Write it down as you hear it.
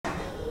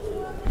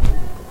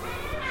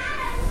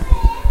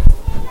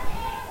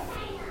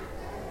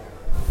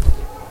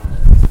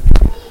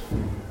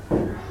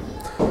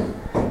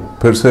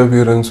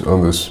Perseverance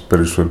on the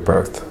spiritual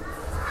path.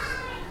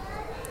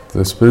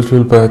 The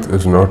spiritual path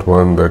is not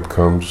one that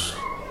comes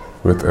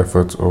with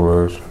efforts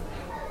over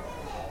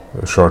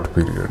a short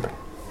period.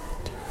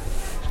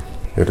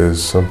 It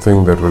is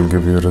something that will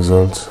give you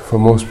results for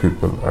most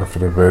people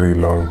after a very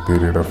long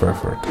period of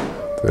effort.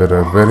 There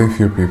are very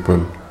few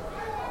people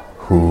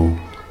who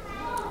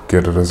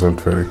get a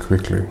result very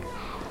quickly,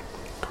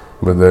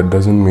 but that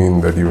doesn't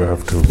mean that you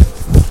have to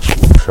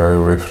shy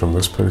away from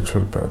the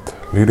spiritual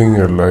path. Leading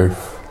your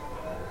life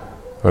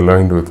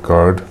aligned with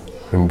God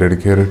and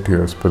dedicated to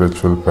your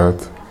spiritual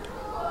path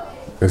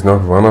is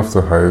not one of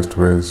the highest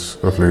ways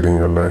of leading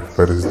your life,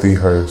 but is the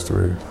highest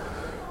way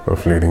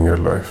of leading your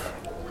life.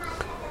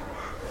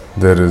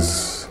 There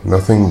is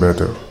nothing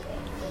better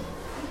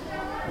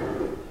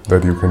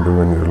that you can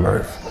do in your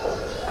life.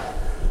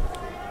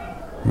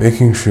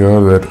 Making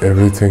sure that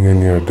everything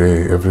in your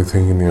day,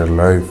 everything in your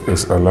life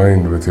is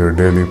aligned with your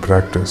daily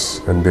practice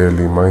and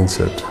daily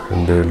mindset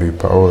and daily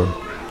power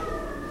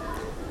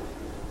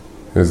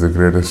is the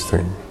greatest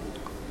thing.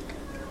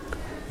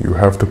 You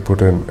have to put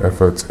in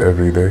efforts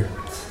every day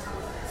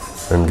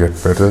and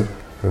get better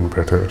and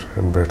better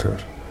and better.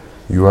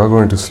 You are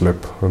going to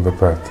slip on the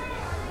path.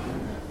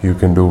 You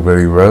can do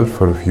very well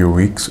for a few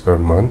weeks or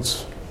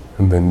months,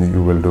 and then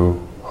you will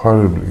do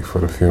horribly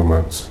for a few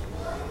months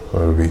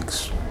or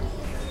weeks.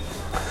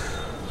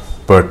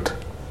 But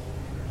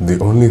the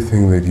only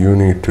thing that you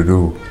need to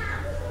do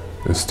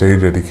is stay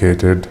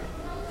dedicated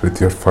with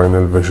your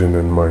final vision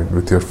in mind,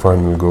 with your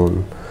final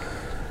goal,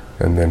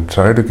 and then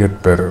try to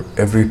get better.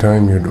 Every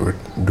time you do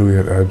it, do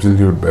your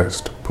absolute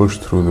best. Push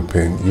through the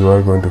pain. You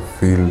are going to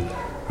feel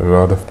a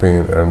lot of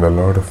pain and a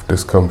lot of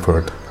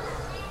discomfort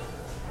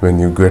when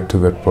you get to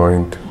that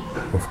point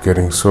of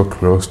getting so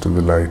close to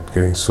the light,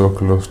 getting so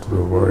close to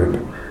the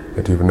void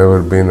that you've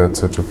never been at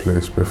such a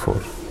place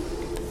before.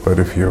 But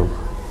if you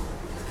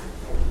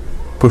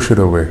push it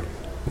away,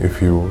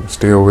 if you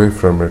stay away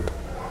from it,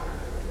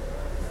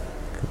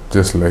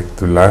 just like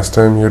the last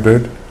time you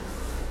did,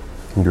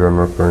 you are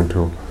not going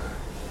to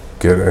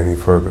get any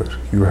further.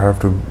 You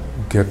have to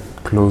get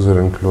closer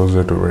and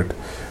closer to it,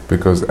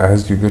 because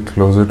as you get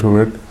closer to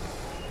it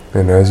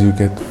and as you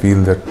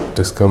feel that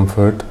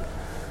discomfort,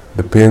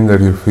 the pain that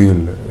you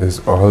feel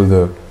is all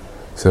the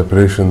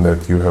separation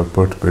that you have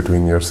put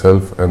between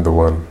yourself and the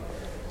One.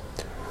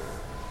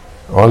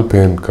 All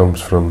pain comes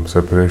from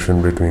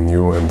separation between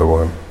you and the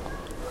One.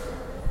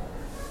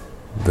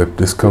 The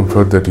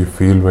discomfort that you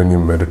feel when you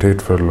meditate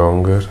for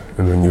longer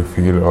and when you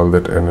feel all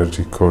that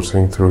energy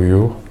coursing through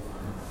you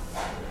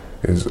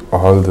is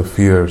all the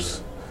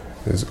fears,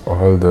 is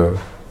all the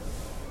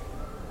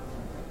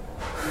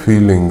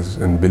feelings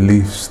and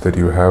beliefs that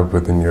you have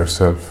within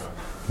yourself,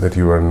 that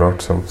you are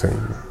not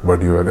something,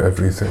 but you are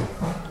everything.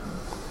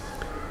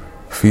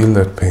 Feel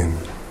that pain,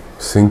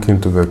 sink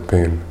into that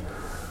pain,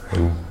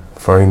 and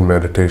find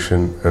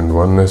meditation and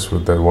oneness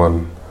with that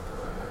One,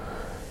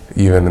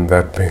 even in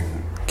that pain.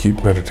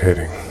 Keep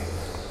meditating.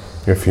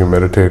 If you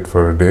meditate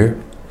for a day,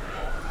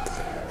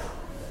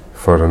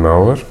 for an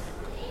hour,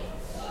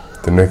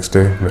 the next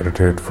day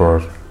meditate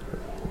for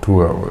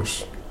 2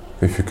 hours.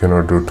 If you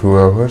cannot do 2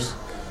 hours,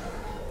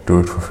 do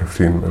it for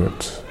 15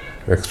 minutes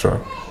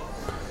extra.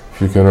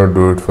 If you cannot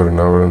do it for an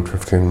hour and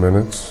 15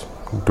 minutes,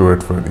 do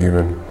it for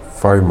even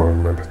 5 more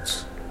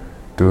minutes.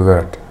 Do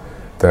that.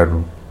 That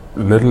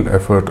little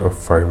effort of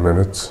 5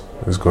 minutes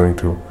is going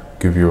to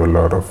give you a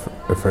lot of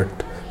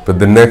effect. But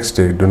the next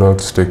day, do not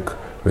stick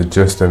with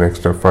just an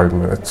extra 5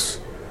 minutes.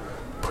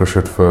 Push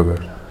it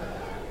further.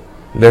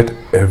 Let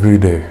every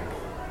day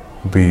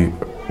be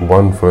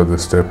one further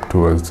step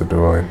towards the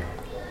divine.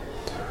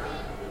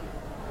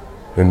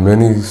 In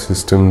many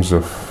systems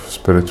of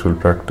spiritual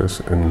practice,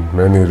 in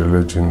many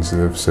religions, they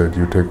have said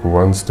you take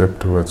one step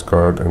towards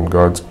God and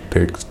God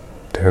takes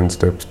 10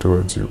 steps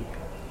towards you.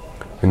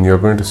 And you're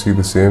going to see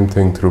the same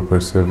thing through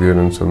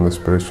perseverance on the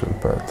spiritual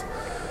path.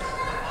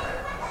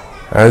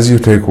 As you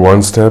take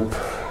one step,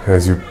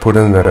 as you put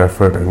in that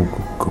effort and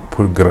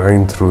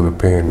grind through the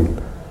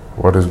pain,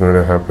 what is going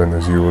to happen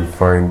is you will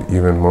find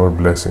even more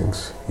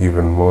blessings,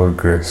 even more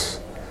grace.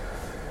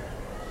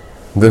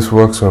 This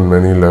works on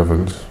many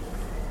levels.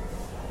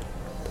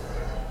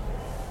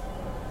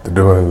 The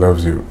Divine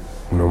loves you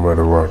no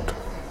matter what.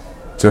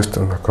 Just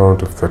on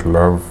account of that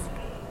love,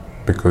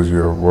 because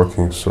you are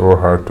working so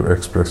hard to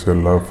express your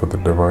love for the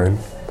Divine,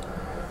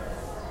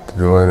 the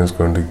Divine is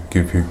going to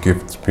give you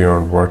gifts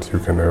beyond what you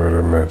can ever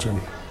imagine.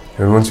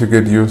 And once you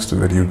get used to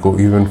that, you go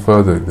even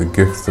further. The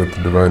gifts that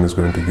the Divine is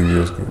going to give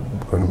you is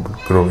going to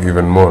grow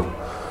even more.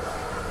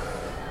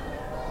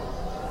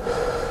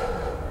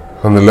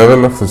 On the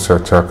level of the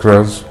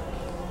chakras,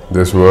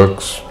 this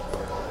works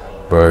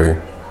by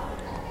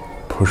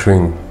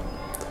pushing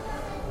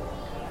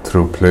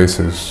through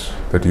places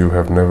that you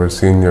have never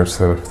seen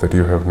yourself, that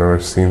you have never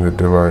seen the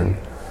Divine.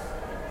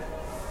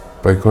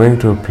 By going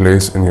to a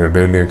place in your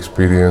daily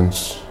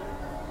experience,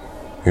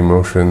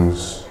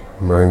 emotions,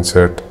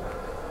 mindset,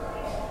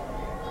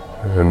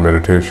 and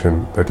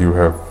meditation that you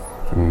have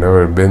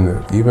never been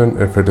there, even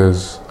if it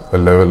is a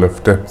level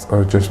of depth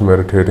or just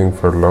meditating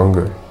for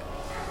longer,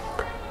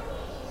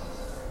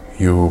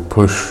 you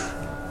push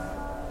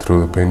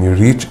through the pain. You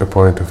reach a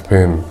point of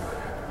pain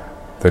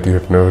that you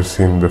have never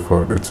seen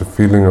before. It's a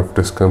feeling of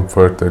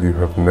discomfort that you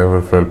have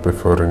never felt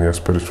before in your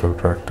spiritual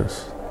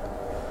practice.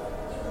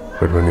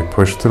 But when you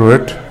push through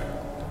it,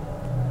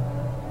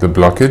 the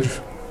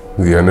blockage,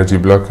 the energy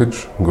blockage,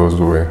 goes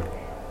away.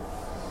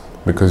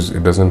 Because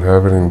it doesn't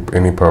have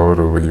any power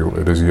over you.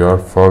 It is your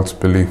false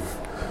belief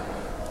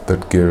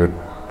that gave it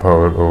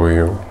power over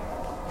you.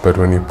 But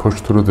when you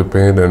push through the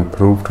pain and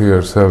prove to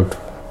yourself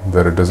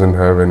that it doesn't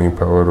have any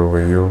power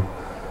over you,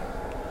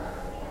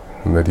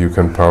 and that you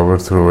can power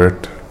through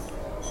it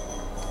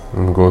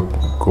and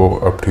go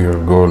up to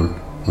your goal,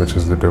 which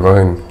is the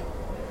divine,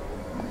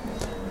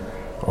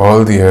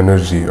 all the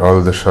energy,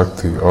 all the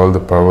Shakti, all the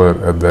power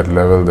at that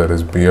level that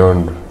is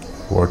beyond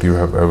what you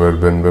have ever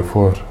been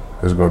before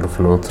is going to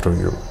flow through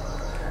you.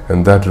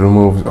 And that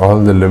removes all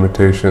the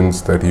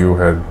limitations that you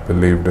had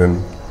believed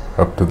in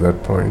up to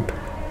that point.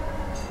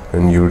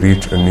 And you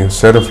reach a new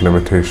set of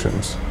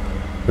limitations,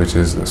 which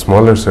is a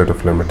smaller set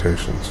of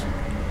limitations.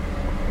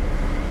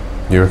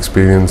 You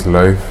experience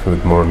life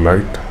with more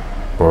light,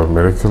 more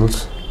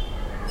miracles,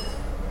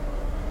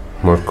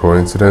 more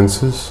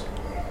coincidences,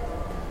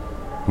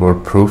 more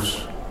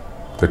proofs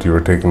that you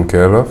are taken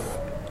care of,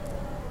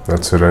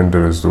 that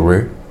surrender is the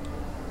way.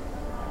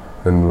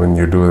 And when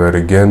you do that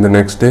again the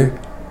next day,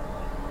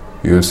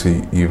 you'll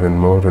see even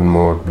more and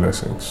more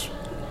blessings.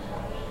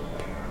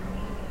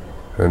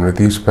 And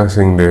with each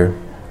passing day,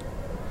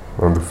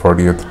 on the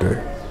 40th day,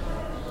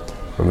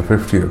 on the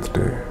 50th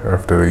day,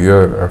 after a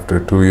year, after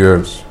 2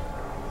 years,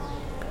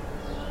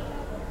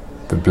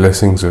 the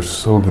blessings are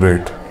so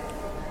great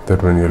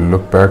that when you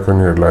look back on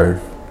your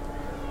life,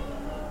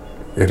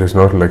 it is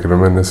not like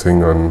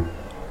reminiscing on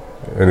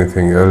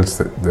anything else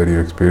that you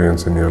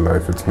experience in your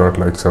life. It's not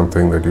like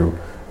something that you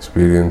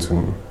experience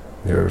in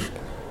your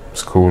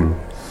school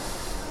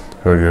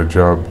or your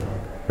job.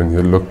 When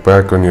you look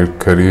back on your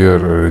career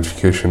or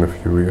education a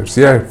few years,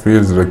 yeah, it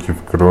feels like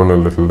you've grown a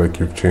little, like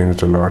you've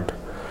changed a lot.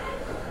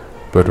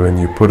 But when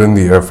you put in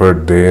the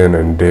effort day in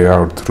and day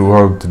out,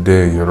 throughout the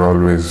day, you're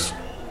always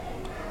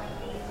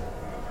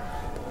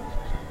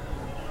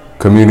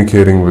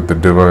communicating with the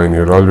divine,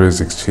 you're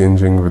always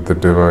exchanging with the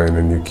divine,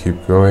 and you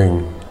keep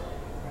going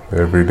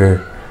every day.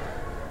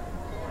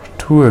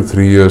 2 or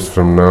 3 years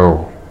from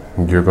now,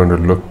 you're going to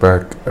look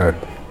back at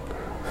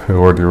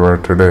what you are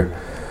today,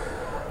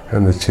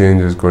 and the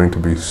change is going to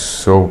be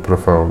so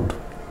profound.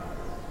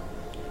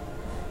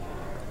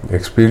 The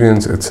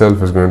experience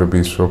itself is going to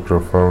be so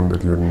profound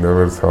that you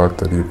never thought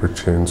that you could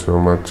change so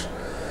much,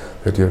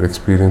 that your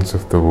experience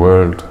of the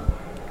world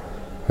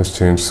has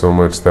changed so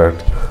much that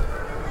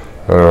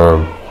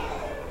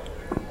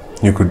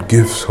you could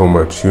give so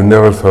much. You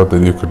never thought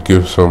that you could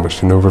give so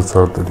much. You never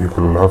thought that you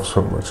could love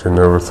so much. You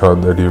never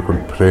thought that you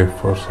could pray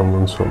for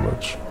someone so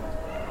much.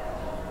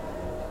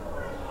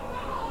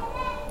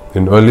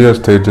 In earlier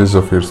stages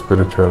of your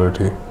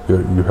spirituality,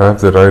 you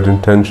have the right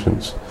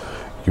intentions.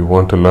 You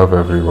want to love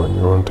everyone.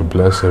 You want to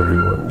bless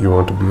everyone. You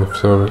want to be of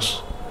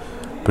service.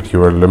 But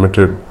you are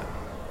limited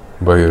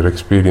by your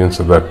experience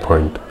at that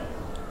point,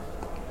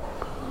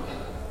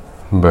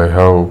 by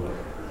how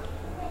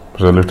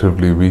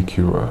relatively weak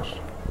you are.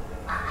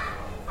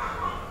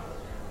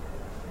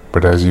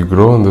 But as you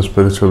grow on the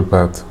spiritual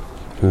path,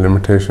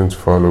 limitations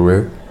fall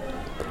away.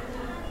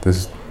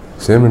 This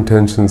same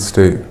intentions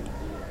stay.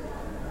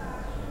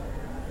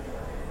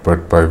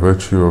 But by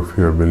virtue of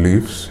your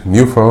beliefs,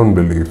 newfound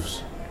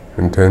beliefs,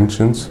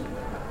 intentions,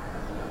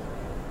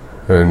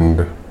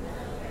 and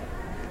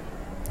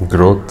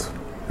growth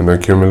and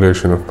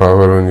accumulation of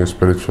power on your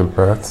spiritual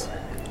path,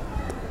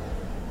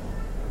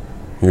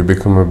 you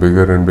become a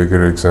bigger and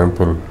bigger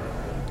example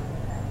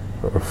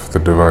of the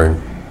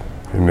divine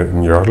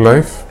in your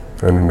life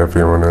and in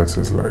everyone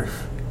else's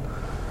life.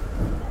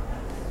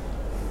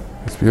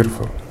 It's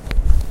beautiful.